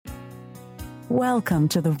Welcome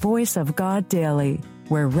to the Voice of God Daily,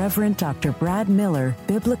 where Reverend Dr. Brad Miller,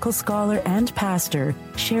 biblical scholar and pastor,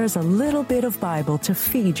 shares a little bit of Bible to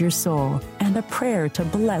feed your soul and a prayer to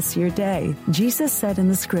bless your day. Jesus said in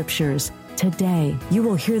the scriptures, "Today you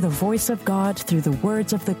will hear the voice of God through the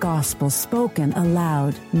words of the gospel spoken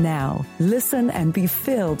aloud." Now, listen and be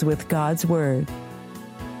filled with God's word.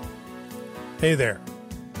 Hey there.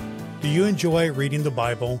 Do you enjoy reading the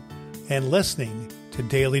Bible and listening to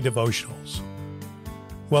daily devotionals?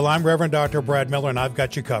 Well, I'm Reverend Dr. Brad Miller, and I've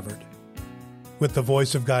got you covered with the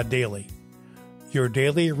Voice of God Daily, your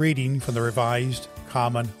daily reading from the Revised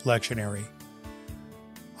Common Lectionary.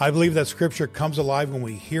 I believe that Scripture comes alive when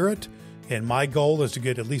we hear it, and my goal is to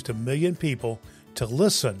get at least 1 million people to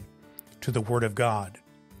listen to the Word of God.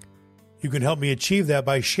 You can help me achieve that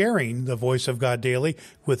by sharing the Voice of God Daily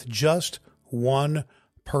with just one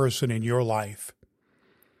person in your life.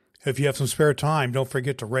 If you have some spare time, don't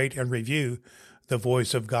forget to rate and review the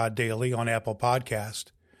Voice of God Daily on Apple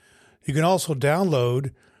Podcast. You can also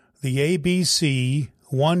download the ABC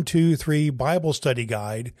 123 Bible Study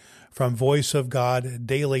Guide from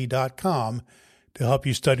voiceofgoddaily.com to help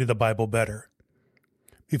you study the Bible better.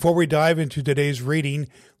 Before we dive into today's reading,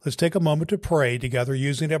 let's take a moment to pray together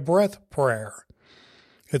using a breath prayer.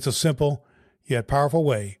 It's a simple yet powerful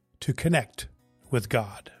way to connect with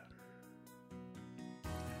God.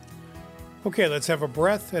 Okay, let's have a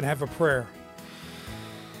breath and have a prayer.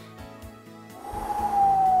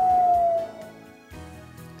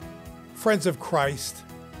 Friends of Christ,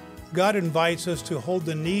 God invites us to hold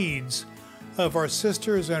the needs of our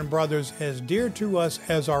sisters and brothers as dear to us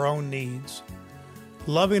as our own needs.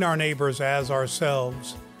 Loving our neighbors as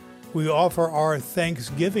ourselves, we offer our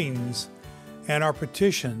thanksgivings and our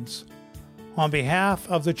petitions on behalf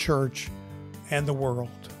of the church and the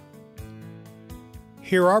world.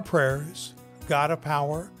 Hear our prayers, God of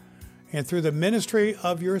power, and through the ministry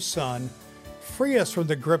of your Son, free us from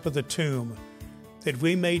the grip of the tomb, that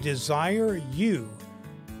we may desire you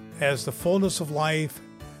as the fullness of life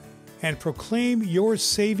and proclaim your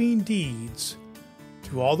saving deeds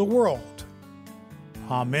to all the world.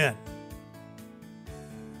 Amen.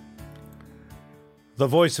 The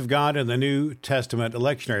Voice of God in the New Testament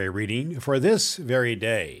lectionary reading for this very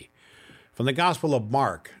day from the Gospel of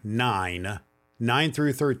Mark 9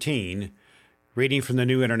 through 13, reading from the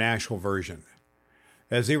New International Version.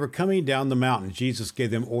 As they were coming down the mountain, Jesus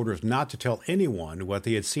gave them orders not to tell anyone what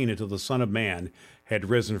they had seen until the Son of Man had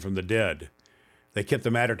risen from the dead. They kept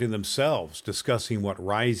the matter to themselves, discussing what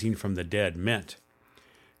rising from the dead meant.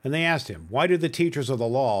 And they asked him, "Why did the teachers of the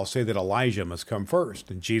law say that Elijah must come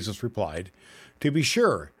first?" And Jesus replied, "To be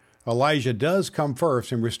sure, Elijah does come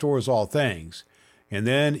first and restores all things. And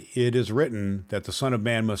then it is written that the Son of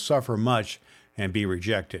Man must suffer much and be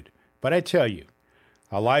rejected. But I tell you,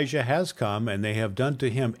 Elijah has come, and they have done to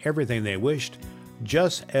him everything they wished,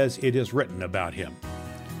 just as it is written about him."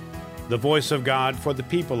 The voice of God for the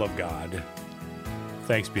people of God.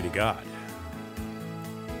 Thanks be to God.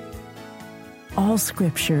 All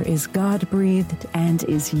Scripture is God-breathed and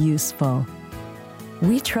is useful.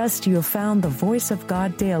 We trust you have found the Voice of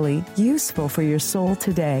God Daily useful for your soul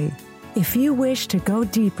today. If you wish to go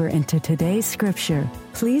deeper into today's Scripture,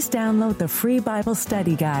 please download the free Bible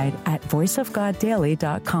study guide at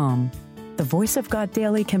voiceofgoddaily.com. The Voice of God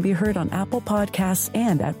Daily can be heard on Apple Podcasts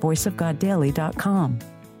and at voiceofgoddaily.com.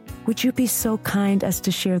 Would you be so kind as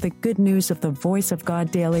to share the good news of the Voice of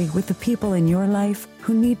God Daily with the people in your life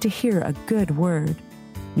who need to hear a good word?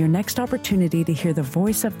 Your next opportunity to hear the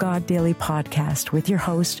Voice of God Daily podcast with your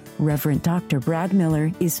host, Reverend Dr. Brad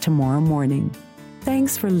Miller, is tomorrow morning.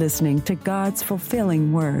 Thanks for listening to God's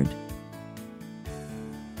fulfilling Word.